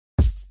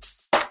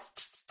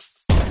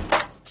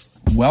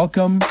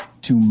Welcome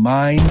to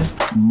Mind,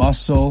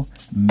 Muscle,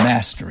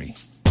 Mastery.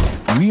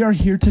 We are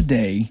here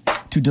today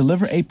to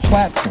deliver a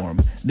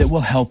platform that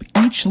will help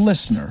each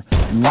listener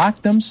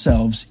lock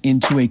themselves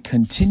into a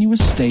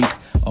continuous state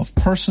of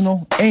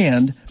personal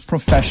and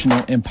professional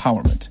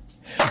empowerment.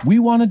 We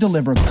want to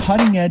deliver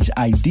cutting-edge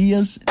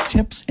ideas,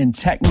 tips, and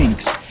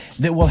techniques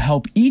that will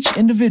help each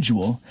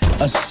individual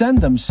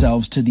ascend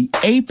themselves to the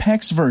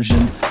apex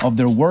version of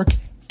their work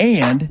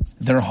and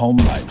their home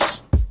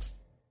lives.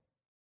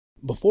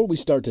 Before we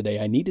start today,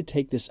 I need to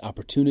take this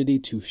opportunity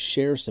to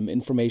share some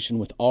information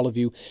with all of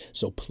you,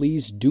 so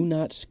please do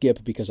not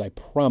skip because I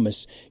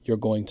promise you're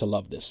going to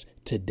love this.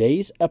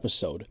 Today's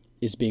episode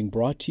is being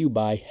brought to you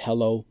by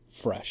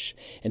HelloFresh.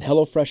 And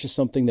HelloFresh is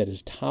something that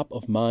is top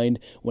of mind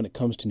when it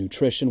comes to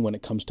nutrition, when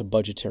it comes to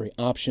budgetary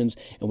options,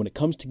 and when it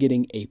comes to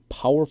getting a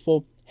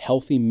powerful,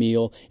 healthy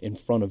meal in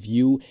front of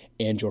you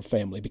and your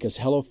family, because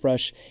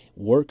HelloFresh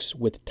works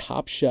with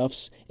top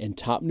chefs and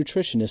top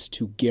nutritionists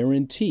to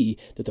guarantee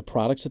that the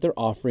products that they're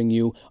offering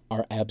you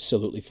are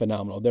absolutely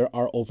phenomenal. There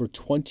are over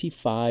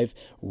 25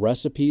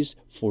 recipes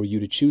for you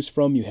to choose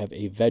from. You have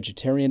a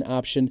vegetarian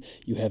option,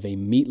 you have a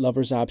meat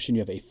lovers option,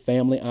 you have a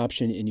family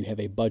option, and you have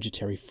a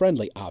budgetary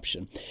friendly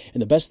option.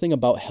 And the best thing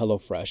about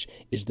HelloFresh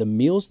is the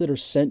meals that are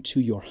sent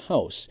to your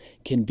house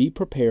can be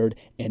prepared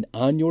and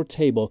on your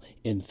table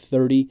in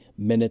 30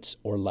 minutes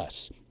or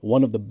less.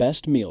 One of the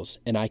best meals,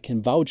 and I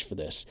can vouch for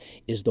this,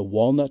 is the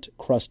walnut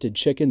crusted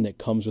chicken that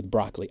comes with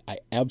broccoli. I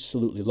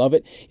absolutely love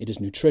it. It is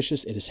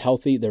nutritious, it is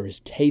healthy, there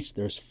is taste,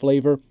 there is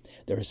flavor,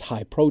 there is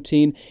high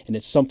protein, and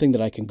it's something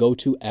that I can go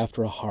to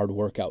after a hard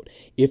workout.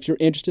 If you're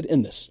interested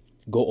in this,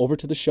 go over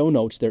to the show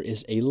notes. There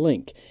is a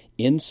link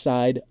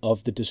inside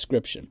of the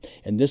description.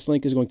 And this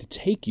link is going to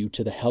take you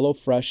to the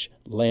HelloFresh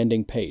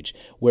landing page,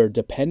 where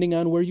depending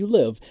on where you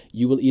live,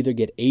 you will either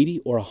get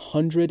 $80 or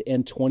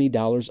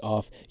 $120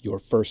 off your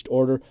first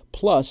order.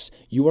 Plus,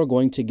 you are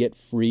going to get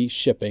free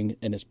shipping,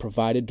 and it's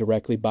provided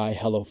directly by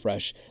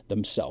HelloFresh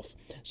themselves.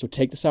 So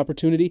take this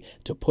opportunity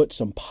to put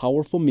some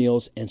powerful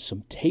meals and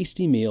some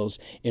tasty meals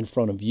in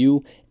front of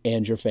you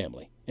and your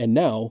family. And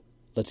now,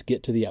 let's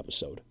get to the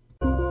episode.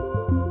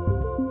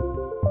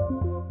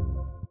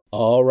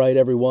 All right,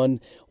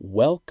 everyone,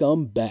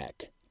 welcome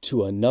back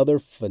to another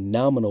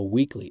phenomenal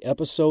weekly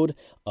episode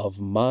of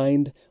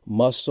Mind,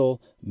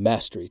 Muscle,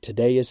 Mastery.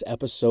 Today is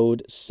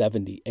episode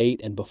 78,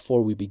 and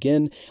before we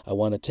begin, I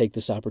want to take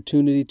this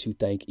opportunity to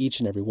thank each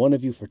and every one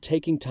of you for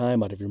taking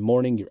time out of your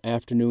morning, your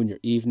afternoon, your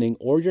evening,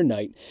 or your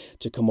night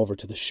to come over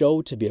to the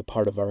show, to be a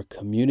part of our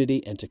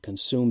community, and to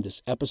consume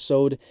this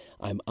episode.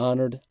 I'm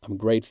honored, I'm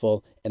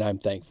grateful, and I'm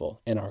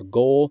thankful. And our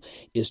goal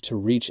is to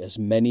reach as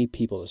many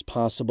people as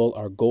possible.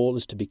 Our goal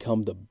is to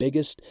become the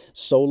biggest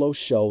solo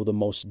show, the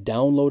most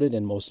downloaded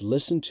and most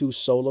listened to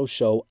solo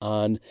show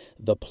on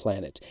the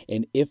planet.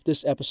 And if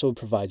this episode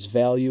provides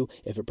value,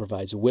 if it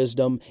provides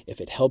wisdom,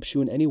 if it helps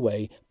you in any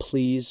way,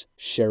 please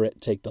share it.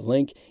 Take the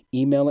link,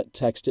 email it,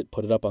 text it,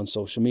 put it up on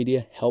social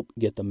media, help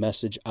get the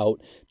message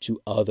out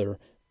to other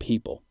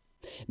people.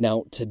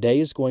 Now, today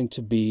is going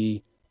to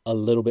be a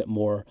little bit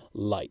more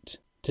light.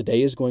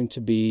 Today is going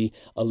to be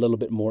a little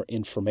bit more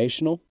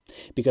informational,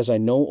 because I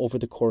know over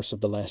the course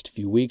of the last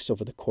few weeks,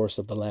 over the course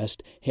of the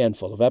last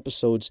handful of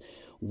episodes,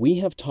 we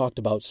have talked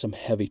about some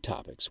heavy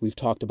topics. We've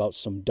talked about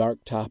some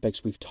dark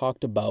topics. We've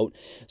talked about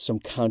some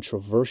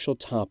controversial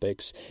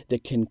topics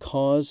that can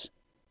cause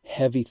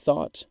heavy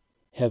thought,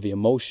 heavy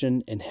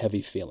emotion, and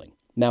heavy feeling.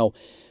 Now,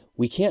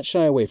 we can't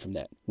shy away from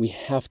that. We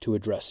have to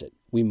address it.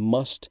 We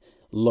must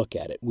look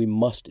at it. We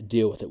must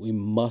deal with it. We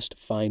must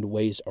find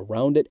ways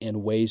around it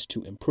and ways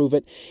to improve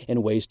it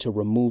and ways to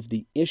remove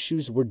the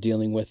issues we're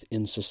dealing with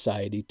in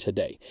society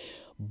today.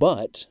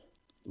 But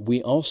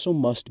we also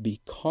must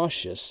be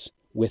cautious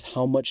with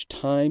how much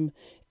time,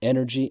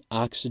 energy,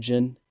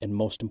 oxygen, and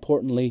most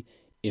importantly,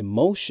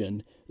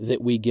 emotion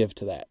that we give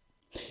to that.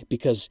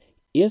 Because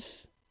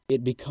if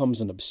it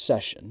becomes an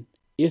obsession,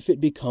 if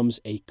it becomes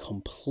a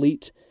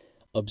complete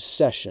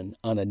obsession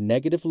on a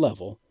negative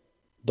level,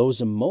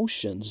 those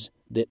emotions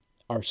that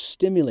are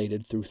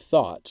stimulated through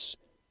thoughts,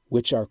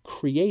 which are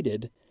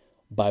created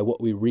by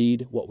what we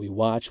read, what we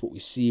watch, what we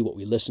see, what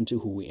we listen to,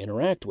 who we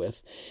interact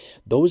with,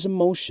 those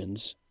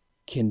emotions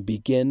can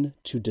begin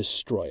to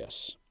destroy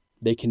us.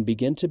 They can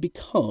begin to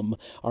become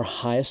our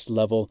highest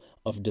level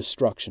of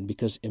destruction,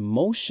 because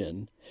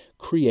emotion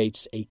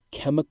creates a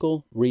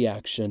chemical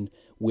reaction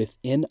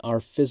within our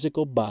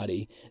physical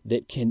body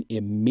that can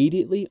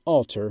immediately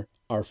alter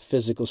our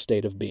physical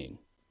state of being.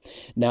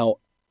 Now,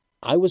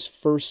 I was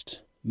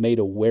first made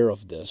aware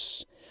of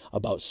this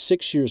about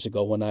 6 years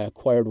ago when I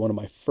acquired one of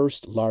my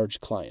first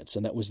large clients,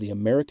 and that was the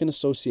American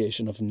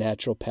Association of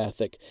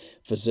Naturopathic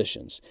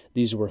Physicians.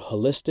 These were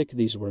holistic,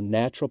 these were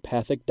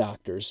naturopathic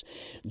doctors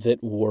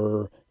that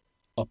were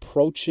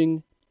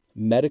approaching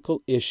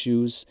medical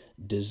issues,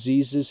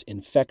 diseases,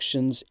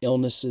 infections,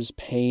 illnesses,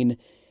 pain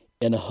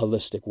in a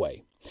holistic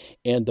way.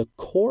 And the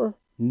core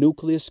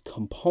nucleus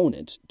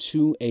component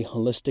to a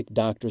holistic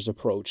doctor's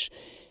approach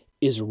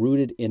is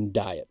rooted in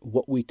diet,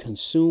 what we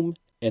consume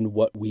and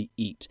what we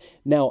eat.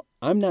 Now,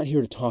 I'm not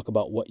here to talk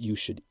about what you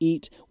should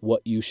eat,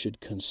 what you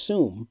should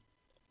consume,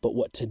 but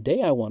what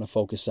today I want to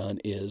focus on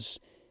is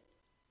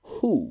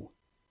who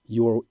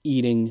you're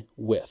eating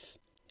with.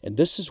 And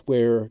this is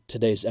where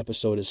today's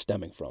episode is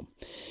stemming from.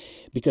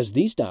 Because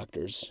these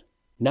doctors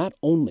not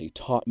only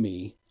taught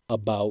me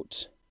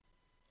about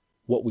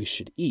what we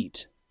should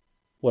eat,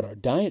 what our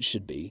diet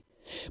should be,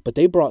 but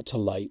they brought to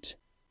light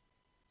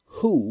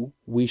who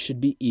we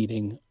should be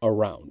eating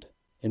around.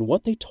 And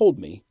what they told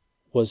me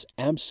was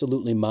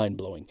absolutely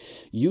mind-blowing.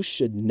 You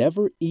should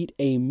never eat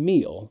a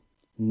meal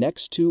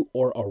next to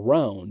or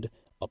around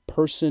a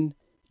person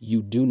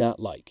you do not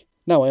like.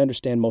 Now, I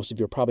understand most of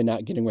you are probably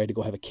not getting ready to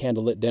go have a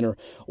candlelit dinner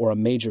or a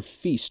major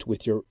feast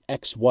with your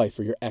ex-wife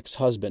or your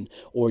ex-husband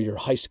or your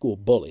high school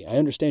bully. I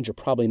understand you're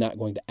probably not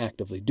going to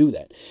actively do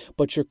that.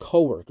 But your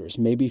coworkers,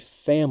 maybe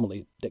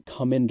family that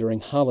come in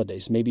during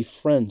holidays, maybe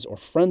friends or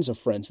friends of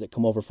friends that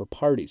come over for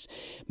parties.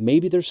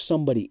 Maybe there's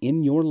somebody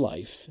in your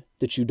life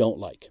that you don't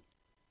like.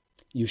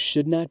 You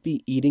should not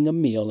be eating a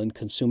meal and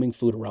consuming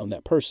food around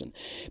that person,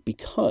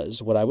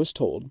 because what I was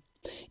told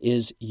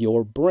is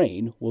your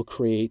brain will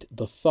create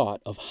the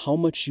thought of how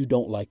much you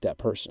don't like that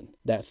person.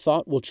 That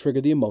thought will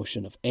trigger the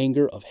emotion of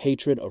anger, of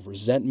hatred, of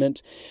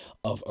resentment,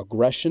 of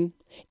aggression,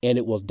 and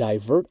it will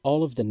divert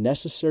all of the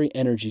necessary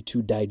energy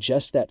to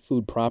digest that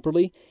food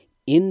properly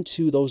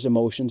into those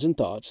emotions and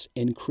thoughts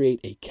and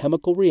create a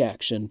chemical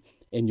reaction,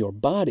 and your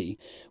body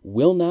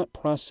will not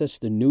process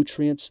the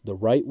nutrients the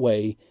right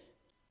way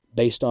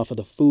based off of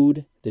the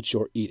food that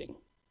you're eating.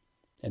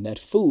 And that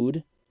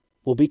food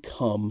will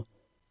become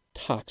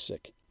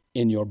toxic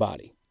in your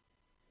body.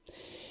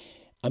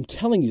 I'm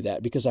telling you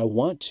that because I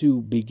want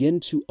to begin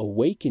to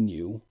awaken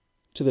you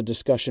to the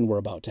discussion we're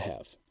about to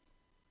have.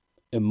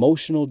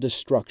 Emotional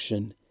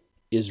destruction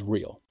is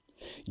real.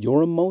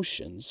 Your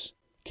emotions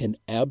can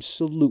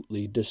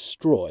absolutely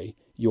destroy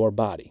your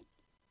body.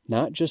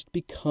 Not just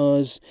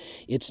because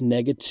it's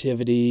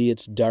negativity,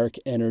 it's dark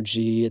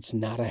energy, it's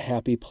not a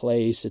happy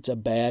place, it's a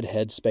bad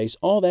headspace.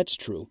 All that's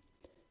true.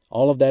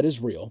 All of that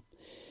is real.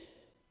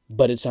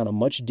 But it's on a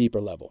much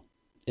deeper level.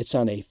 It's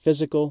on a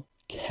physical,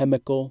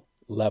 chemical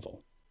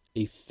level.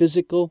 A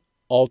physical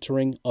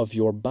altering of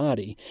your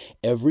body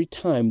every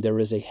time there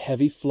is a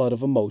heavy flood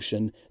of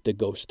emotion that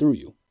goes through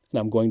you. And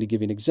I'm going to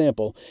give you an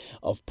example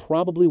of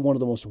probably one of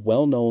the most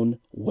well-known,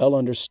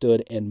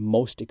 well-understood, and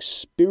most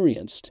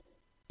experienced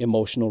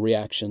emotional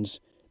reactions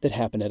that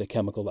happen at a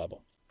chemical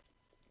level.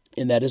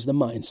 And that is the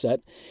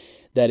mindset,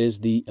 that is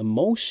the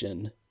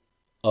emotion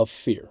of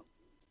fear.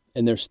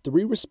 And there's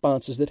 3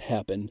 responses that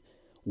happen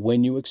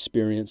when you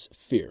experience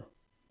fear.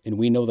 And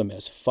we know them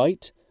as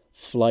fight,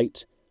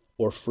 flight,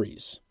 or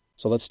freeze.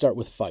 So let's start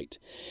with fight.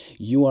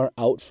 You are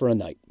out for a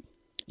night.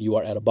 You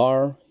are at a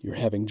bar, you're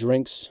having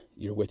drinks,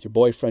 you're with your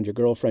boyfriend, your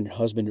girlfriend, your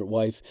husband, your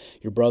wife,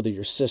 your brother,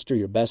 your sister,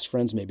 your best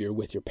friends, maybe you're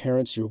with your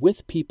parents, you're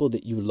with people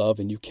that you love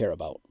and you care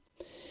about.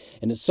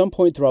 And at some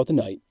point throughout the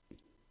night,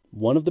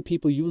 one of the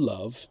people you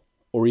love,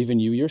 or even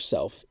you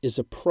yourself, is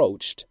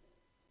approached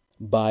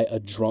by a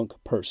drunk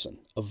person,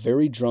 a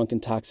very drunk,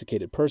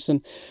 intoxicated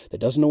person that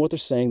doesn't know what they're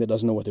saying, that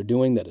doesn't know what they're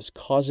doing, that is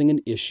causing an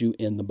issue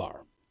in the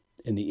bar.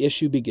 And the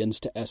issue begins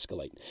to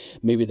escalate.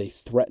 Maybe they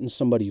threaten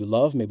somebody you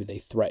love, maybe they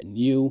threaten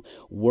you.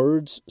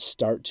 Words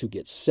start to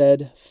get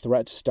said,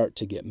 threats start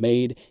to get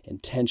made,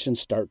 and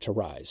tensions start to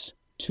rise,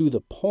 to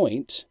the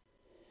point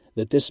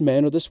that this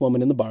man or this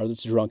woman in the bar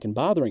that's drunk and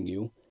bothering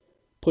you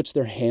puts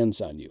their hands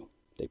on you.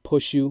 They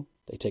push you,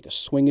 they take a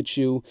swing at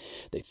you,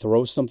 they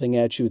throw something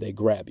at you, they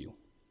grab you.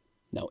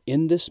 Now,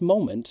 in this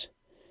moment,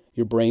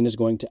 your brain is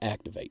going to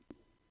activate.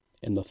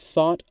 And the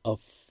thought of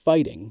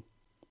fighting,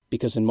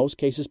 because in most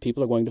cases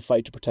people are going to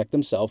fight to protect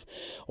themselves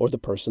or the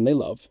person they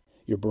love,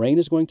 your brain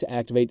is going to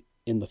activate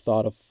in the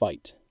thought of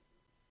fight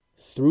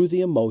through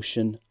the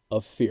emotion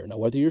of fear. Now,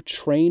 whether you're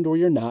trained or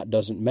you're not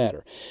doesn't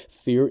matter.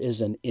 Fear is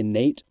an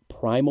innate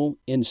primal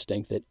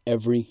instinct that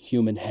every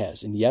human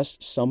has. And yes,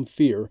 some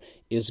fear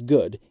is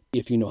good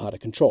if you know how to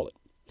control it.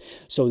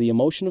 So the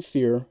emotion of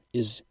fear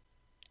is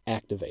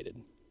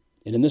activated.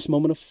 And in this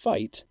moment of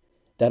fight,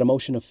 that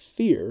emotion of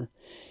fear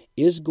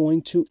is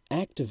going to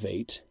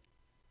activate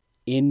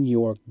in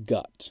your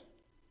gut.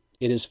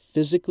 It is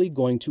physically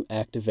going to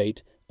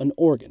activate an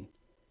organ,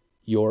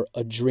 your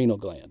adrenal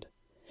gland.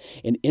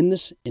 And in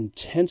this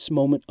intense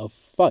moment of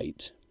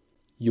fight,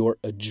 your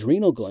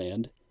adrenal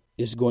gland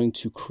is going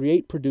to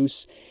create,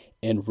 produce,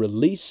 and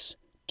release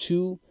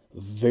 2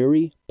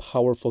 very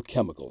powerful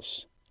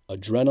chemicals,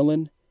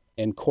 adrenaline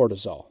and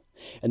cortisol.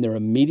 And they're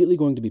immediately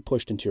going to be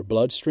pushed into your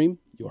bloodstream.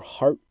 Your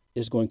heart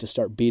is going to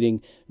start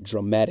beating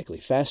dramatically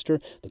faster.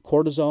 The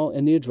cortisol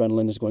and the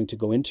adrenaline is going to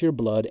go into your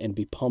blood and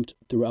be pumped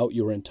throughout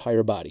your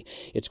entire body.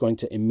 It's going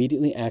to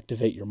immediately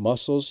activate your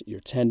muscles, your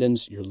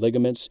tendons, your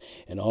ligaments,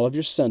 and all of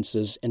your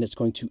senses, and it's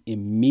going to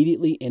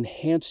immediately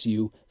enhance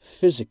you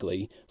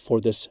physically for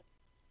this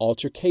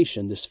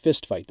altercation, this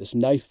fist fight, this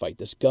knife fight,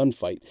 this gun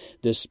fight,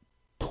 this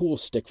pool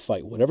stick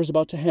fight, whatever's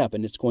about to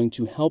happen. It's going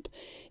to help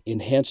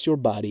enhance your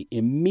body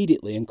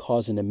immediately and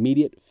cause an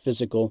immediate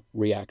physical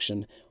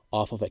reaction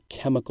off of a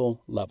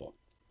chemical level.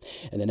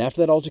 And then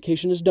after that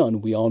altercation is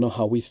done, we all know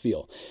how we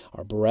feel.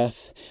 Our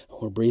breath,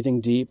 we're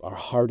breathing deep, our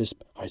heart is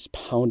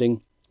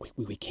pounding.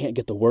 We can't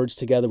get the words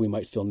together. We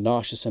might feel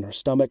nauseous in our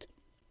stomach.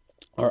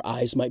 Our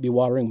eyes might be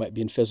watering, might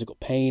be in physical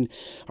pain.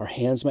 Our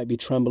hands might be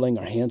trembling.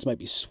 Our hands might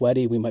be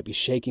sweaty. We might be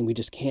shaking. We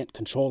just can't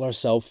control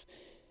ourselves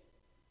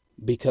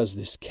because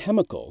this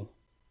chemical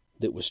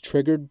that was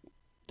triggered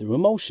through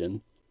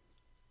emotion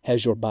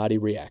has your body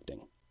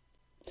reacting.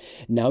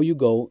 Now you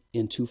go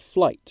into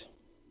flight.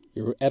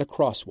 You're at a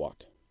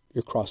crosswalk.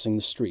 You're crossing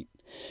the street.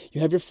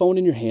 You have your phone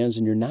in your hands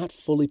and you're not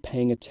fully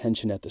paying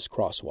attention at this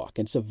crosswalk.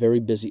 It's a very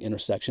busy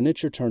intersection.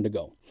 It's your turn to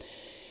go.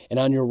 And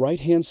on your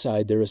right-hand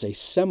side, there is a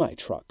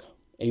semi-truck,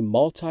 a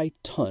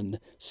multi-ton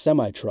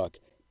semi-truck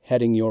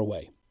heading your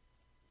way.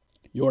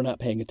 You're not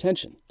paying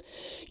attention.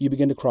 You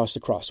begin to cross the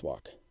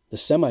crosswalk. The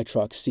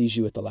semi-truck sees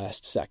you at the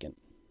last second.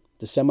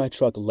 The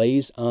semi-truck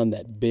lays on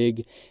that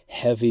big,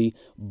 heavy,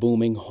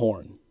 booming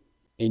horn.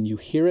 And you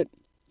hear it,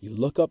 you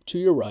look up to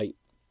your right,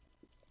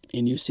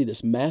 and you see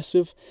this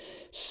massive,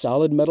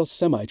 solid metal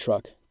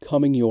semi-truck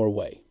coming your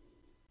way.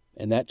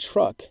 And that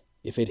truck,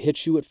 if it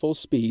hits you at full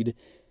speed,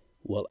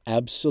 will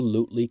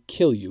absolutely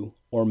kill you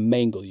or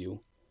mangle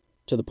you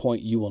to the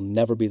point you will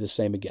never be the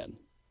same again.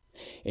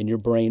 And your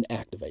brain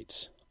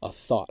activates. A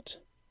thought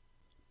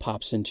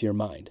pops into your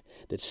mind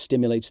that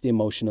stimulates the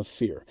emotion of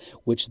fear,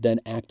 which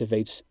then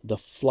activates the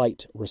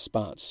flight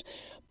response.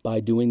 By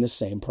doing the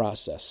same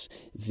process,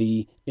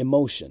 the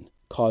emotion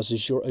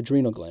causes your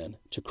adrenal gland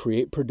to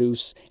create,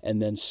 produce,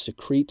 and then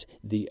secrete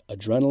the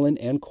adrenaline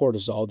and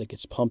cortisol that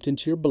gets pumped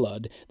into your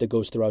blood, that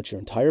goes throughout your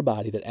entire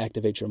body, that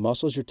activates your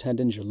muscles, your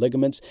tendons, your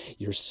ligaments,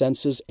 your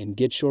senses, and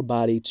gets your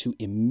body to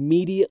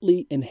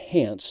immediately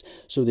enhance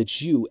so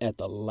that you, at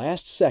the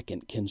last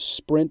second, can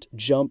sprint,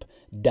 jump,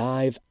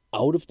 dive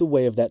out of the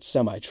way of that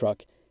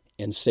semi-truck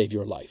and save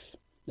your life.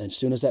 And as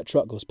soon as that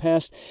truck goes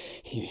past,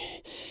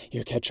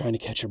 you're trying to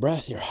catch your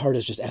breath. Your heart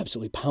is just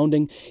absolutely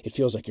pounding. It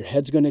feels like your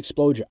head's going to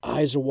explode. Your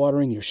eyes are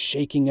watering. You're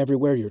shaking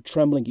everywhere. You're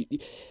trembling.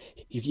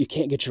 You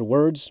can't get your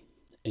words.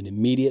 An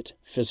immediate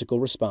physical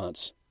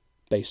response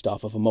based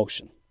off of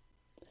emotion.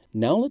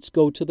 Now let's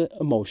go to the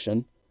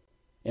emotion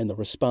and the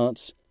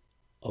response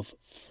of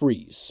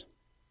freeze.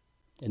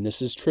 And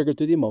this is triggered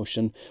through the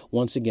emotion,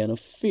 once again,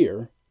 of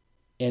fear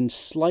and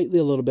slightly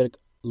a little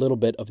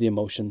bit of the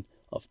emotion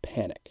of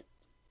panic.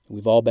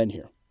 We've all been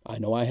here. I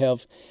know I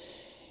have.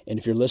 And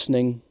if you're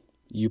listening,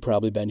 you've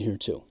probably been here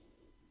too.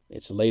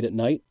 It's late at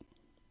night.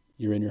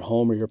 You're in your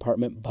home or your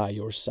apartment by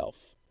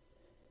yourself.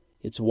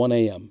 It's 1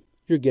 a.m.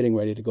 You're getting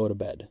ready to go to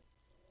bed.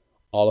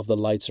 All of the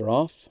lights are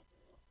off.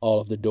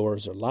 All of the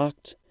doors are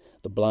locked.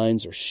 The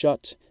blinds are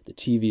shut. The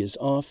TV is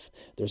off.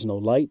 There's no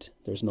light.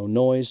 There's no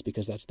noise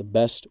because that's the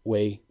best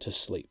way to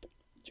sleep.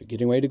 You're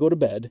getting ready to go to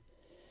bed.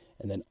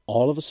 And then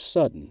all of a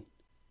sudden,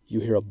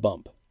 you hear a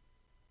bump.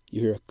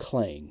 You hear a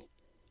clang.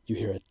 You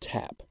hear a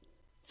tap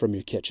from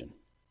your kitchen.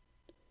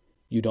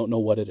 You don't know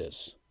what it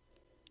is.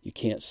 You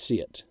can't see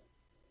it.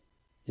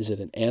 Is it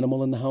an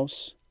animal in the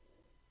house?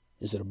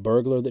 Is it a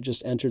burglar that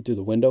just entered through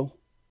the window?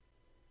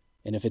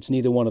 And if it's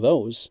neither one of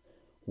those,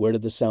 where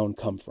did the sound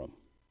come from?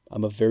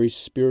 I'm a very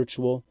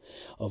spiritual,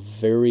 a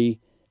very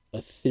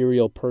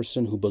ethereal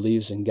person who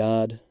believes in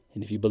God.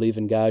 And if you believe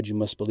in God, you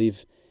must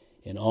believe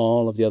in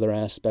all of the other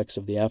aspects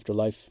of the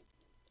afterlife.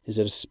 Is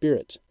it a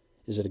spirit?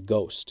 Is it a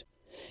ghost?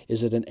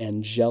 Is it an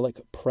angelic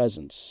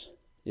presence?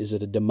 Is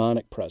it a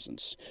demonic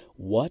presence?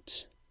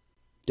 What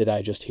did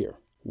I just hear?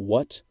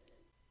 What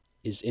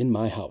is in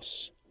my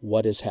house?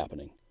 What is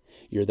happening?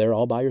 You're there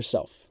all by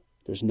yourself.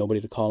 There's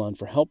nobody to call on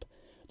for help.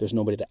 There's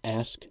nobody to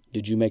ask,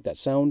 did you make that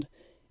sound?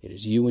 It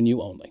is you and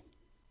you only.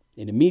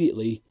 And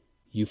immediately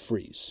you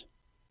freeze.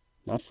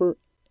 Not for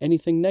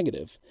anything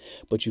negative,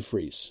 but you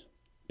freeze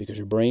because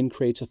your brain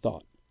creates a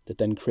thought that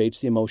then creates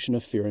the emotion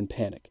of fear and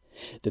panic,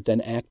 that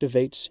then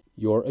activates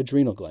your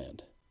adrenal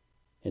gland.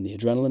 And the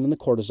adrenaline and the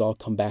cortisol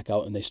come back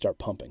out and they start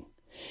pumping.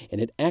 And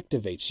it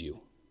activates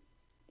you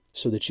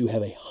so that you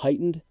have a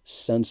heightened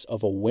sense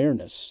of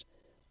awareness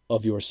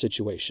of your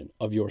situation,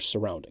 of your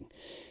surrounding.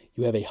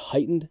 You have a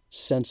heightened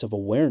sense of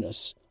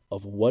awareness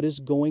of what is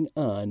going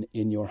on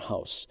in your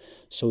house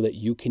so that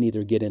you can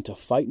either get into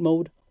fight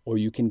mode or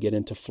you can get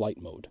into flight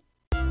mode.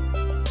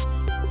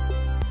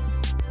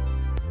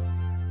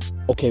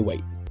 Okay,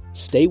 wait.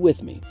 Stay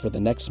with me for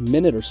the next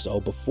minute or so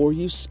before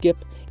you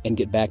skip and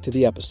get back to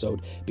the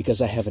episode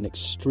because I have an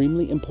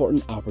extremely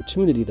important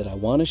opportunity that I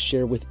want to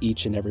share with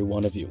each and every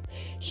one of you.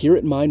 Here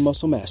at Mind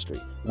Muscle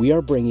Mastery, we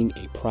are bringing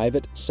a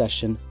private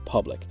session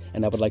public,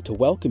 and I would like to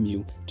welcome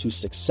you to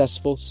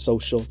Successful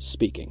Social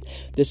Speaking.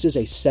 This is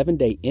a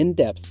 7-day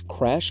in-depth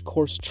crash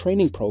course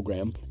training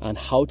program on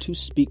how to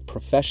speak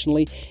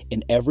professionally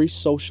in every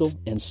social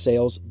and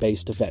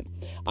sales-based event.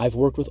 I've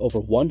worked with over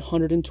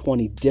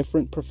 120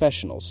 different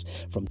professionals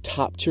from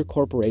top-tier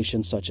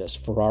corporations such as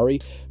Ferrari,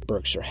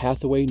 Berkshire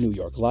Hathaway, New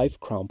York Life,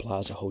 Crown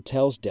Plaza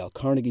Hotels, Dale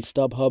Carnegie,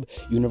 StubHub,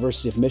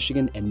 University of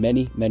Michigan, and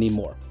many, many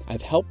more.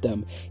 I've helped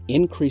them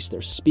increase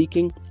their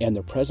speaking and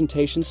their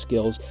presentation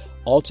skills,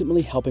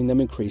 ultimately helping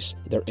them increase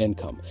their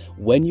income.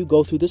 When you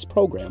go through this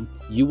program,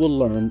 you will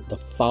learn the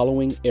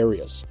following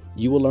areas.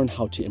 You will learn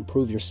how to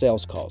improve your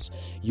sales calls.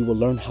 You will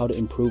learn how to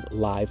improve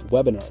live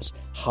webinars,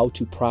 how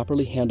to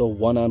properly handle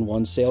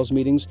one-on-one sales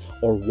meetings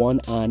or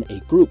one-on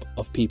a group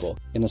of people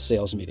in a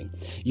sales meeting.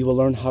 You will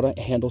learn how to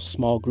handle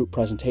small group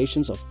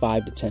presentations of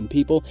 5 to 10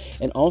 people,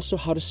 and also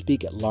how to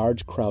speak at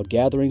large crowd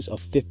gatherings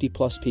of 50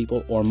 plus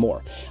people or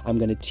more. I'm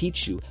going to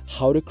teach you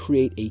how to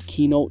create a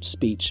keynote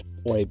speech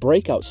or a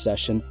breakout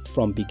session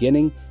from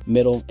beginning,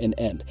 middle, and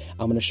end.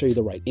 I'm going to show you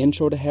the right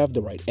intro to have,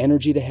 the right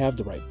energy to have,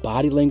 the right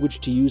body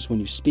language to use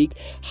when you speak,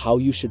 how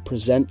you should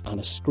present on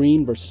a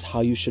screen versus how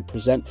you should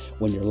present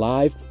when you're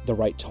live, the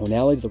right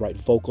tonality, the right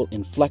vocal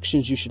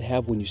inflections you should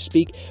have when you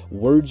speak,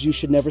 words you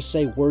should never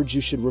say, words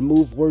you should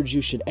remove, words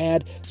you should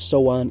add,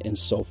 so on and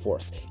so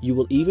forth. You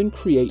will even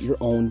create your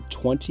own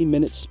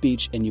 20-minute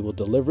speech, and you will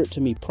deliver it to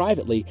me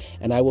privately,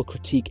 and I will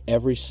critique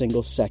every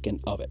single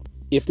second of it.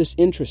 If this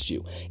interests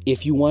you,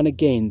 if you want to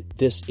gain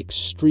this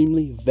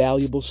extremely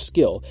valuable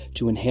skill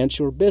to enhance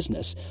your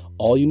business,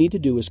 all you need to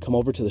do is come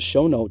over to the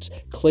show notes,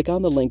 click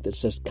on the link that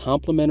says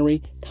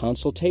complimentary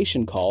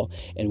consultation call,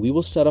 and we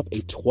will set up a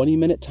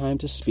 20-minute time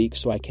to speak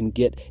so I can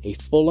get a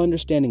full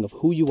understanding of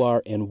who you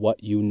are and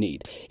what you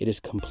need. It is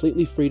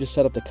completely free to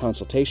set up the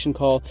consultation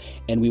call,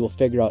 and we will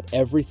figure out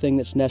everything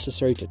that's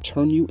necessary to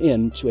turn you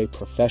into a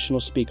professional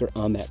speaker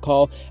on that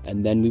call,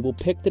 and then we will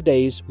pick the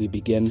days we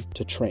begin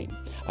to train.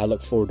 I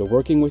look forward to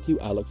working with you,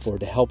 I look forward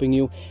to helping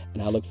you,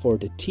 and I look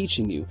forward to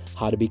teaching you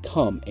how to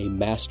become a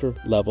master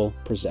level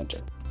presenter.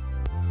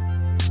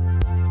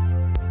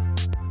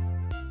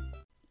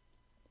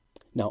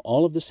 Now,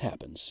 all of this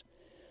happens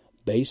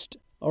based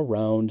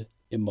around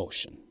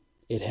emotion.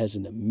 It has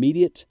an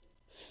immediate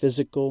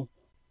physical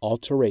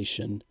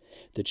alteration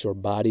that your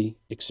body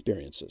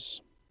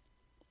experiences.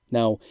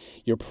 Now,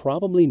 you're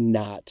probably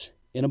not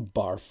in a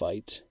bar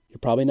fight. You're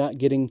probably not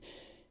getting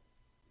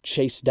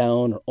chased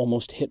down or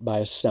almost hit by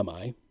a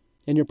semi.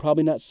 And you're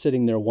probably not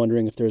sitting there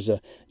wondering if there's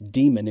a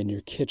demon in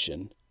your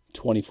kitchen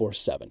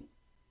 24/7.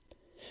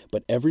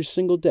 But every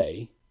single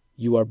day,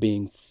 you are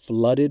being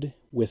flooded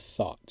with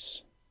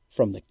thoughts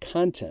from the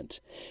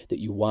content that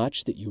you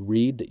watch, that you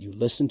read, that you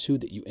listen to,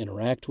 that you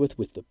interact with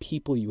the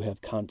people you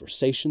have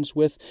conversations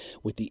with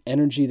the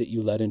energy that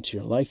you let into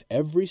your life.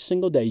 Every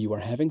single day, you are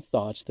having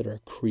thoughts that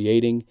are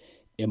creating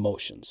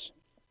emotions.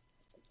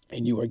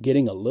 And you are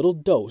getting a little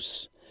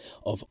dose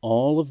of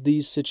all of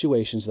these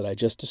situations that I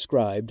just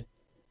described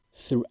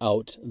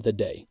throughout the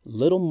day.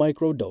 Little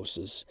micro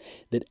doses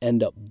that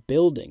end up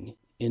building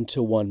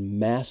into one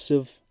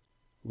massive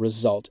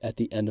result at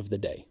the end of the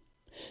day.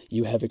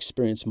 You have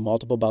experienced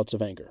multiple bouts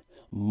of anger.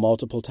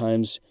 Multiple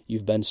times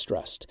you've been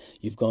stressed.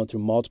 You've gone through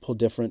multiple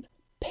different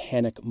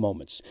panic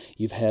moments.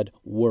 You've had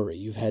worry.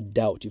 You've had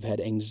doubt. You've had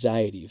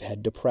anxiety. You've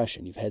had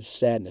depression. You've had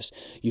sadness.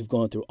 You've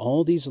gone through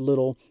all these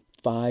little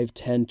 5,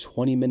 10,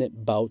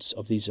 20-minute bouts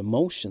of these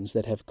emotions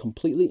that have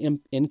completely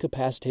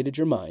incapacitated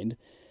your mind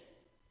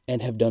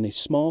and have done a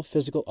small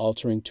physical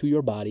altering to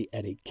your body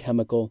at a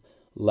chemical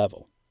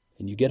level.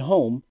 And you get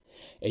home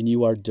and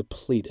you are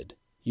depleted.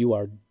 You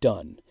are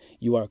done.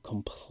 You are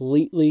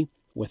completely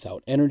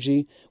without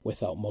energy,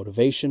 without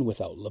motivation,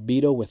 without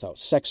libido, without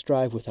sex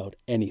drive, without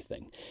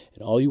anything.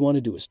 And all you want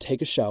to do is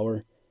take a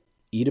shower,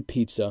 eat a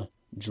pizza,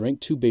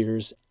 drink 2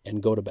 beers,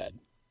 and go to bed.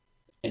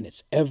 And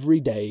it's every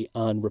day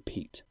on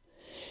repeat.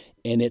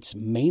 And it's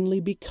mainly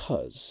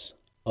because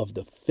of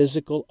the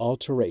physical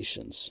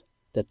alterations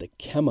that the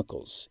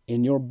chemicals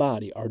in your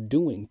body are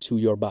doing to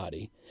your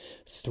body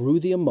through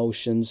the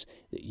emotions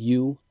that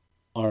you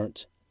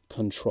aren't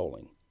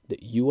controlling,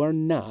 that you are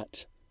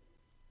not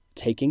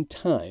taking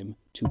time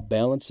to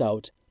balance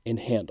out and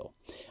handle.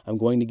 I'm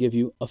going to give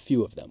you a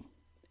few of them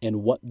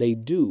and what they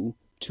do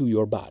to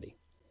your body.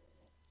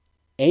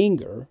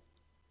 Anger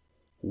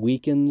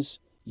weakens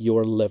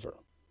your liver.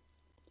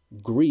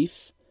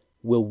 Grief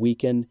will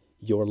weaken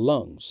your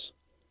lungs.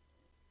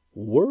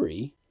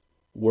 Worrying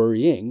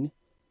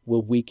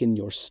will weaken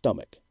your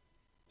stomach.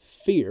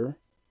 Fear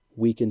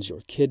weakens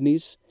your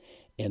kidneys,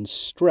 and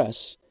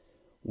stress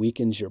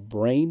weakens your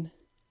brain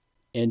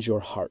and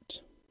your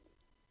heart.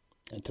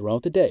 And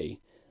throughout the day,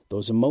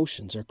 those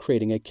emotions are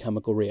creating a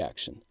chemical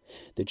reaction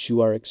that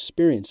you are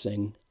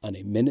experiencing on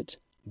a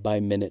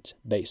minute-by-minute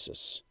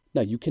basis.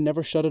 Now, you can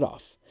never shut it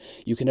off.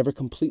 You can never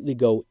completely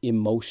go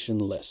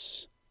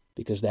emotionless,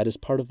 because that is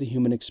part of the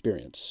human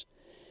experience.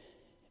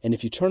 And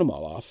if you turn them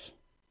all off,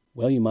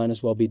 well, you might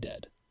as well be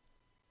dead.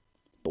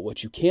 But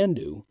what you can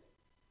do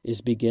is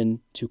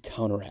begin to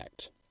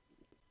counteract.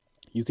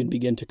 You can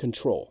begin to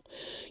control.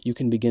 You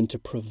can begin to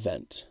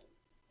prevent.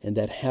 And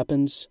that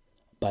happens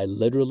by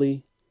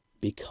literally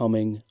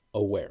becoming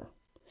aware.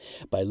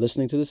 By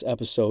listening to this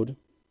episode,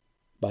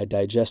 by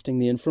digesting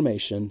the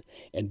information,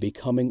 and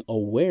becoming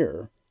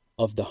aware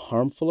of the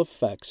harmful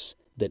effects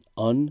that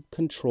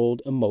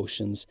uncontrolled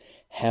emotions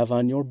have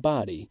on your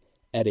body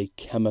at a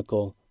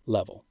chemical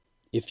level.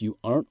 If you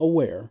aren't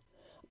aware,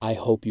 I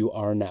hope you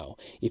are now.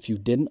 If you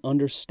didn't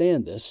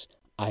understand this,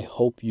 I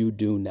hope you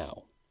do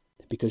now.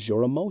 Because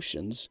your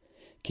emotions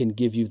can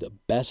give you the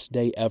best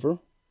day ever,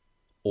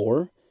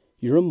 or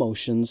your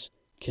emotions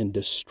can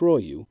destroy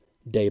you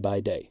day by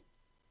day.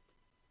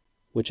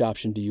 Which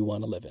option do you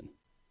want to live in?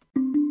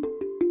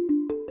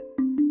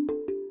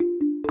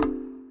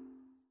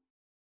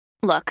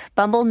 Look,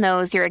 Bumble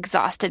knows you're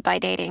exhausted by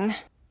dating.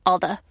 All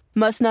the,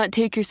 must not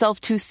take yourself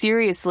too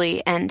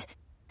seriously, and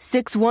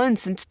 6'1"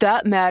 since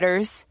that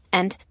matters,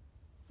 and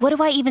what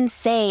do I even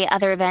say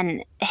other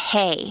than,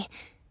 hey?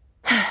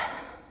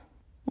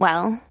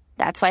 Well,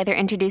 that's why they're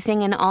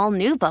introducing an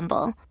all-new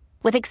Bumble,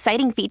 with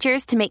exciting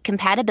features to make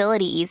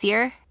compatibility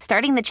easier,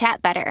 starting the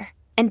chat better,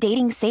 and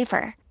dating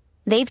safer.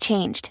 They've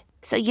changed,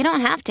 so you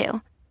don't have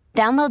to.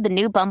 Download the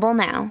new Bumble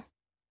now.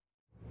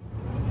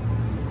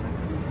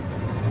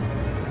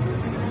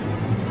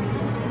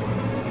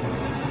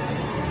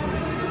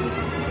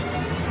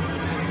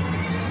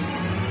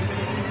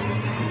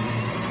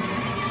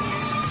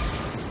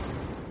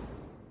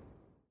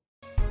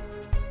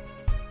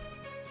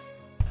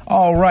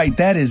 All right,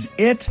 that is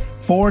it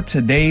for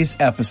today's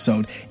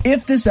episode.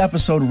 If this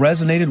episode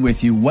resonated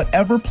with you,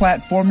 whatever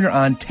platform you're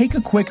on, take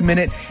a quick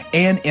minute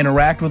and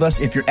interact with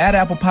us. If you're at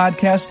Apple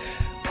Podcasts,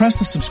 press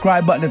the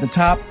subscribe button at the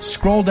top,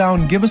 scroll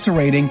down, give us a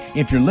rating.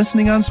 If you're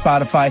listening on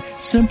Spotify,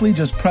 simply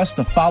just press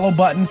the follow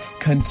button.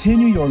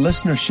 Continue your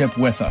listenership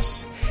with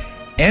us.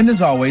 And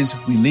as always,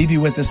 we leave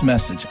you with this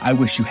message. I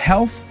wish you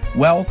health,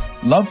 wealth,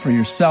 love for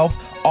yourself,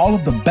 all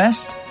of the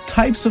best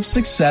types of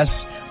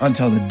success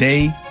until the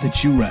day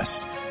that you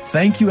rest.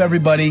 Thank you,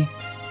 everybody.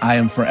 I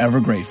am forever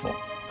grateful.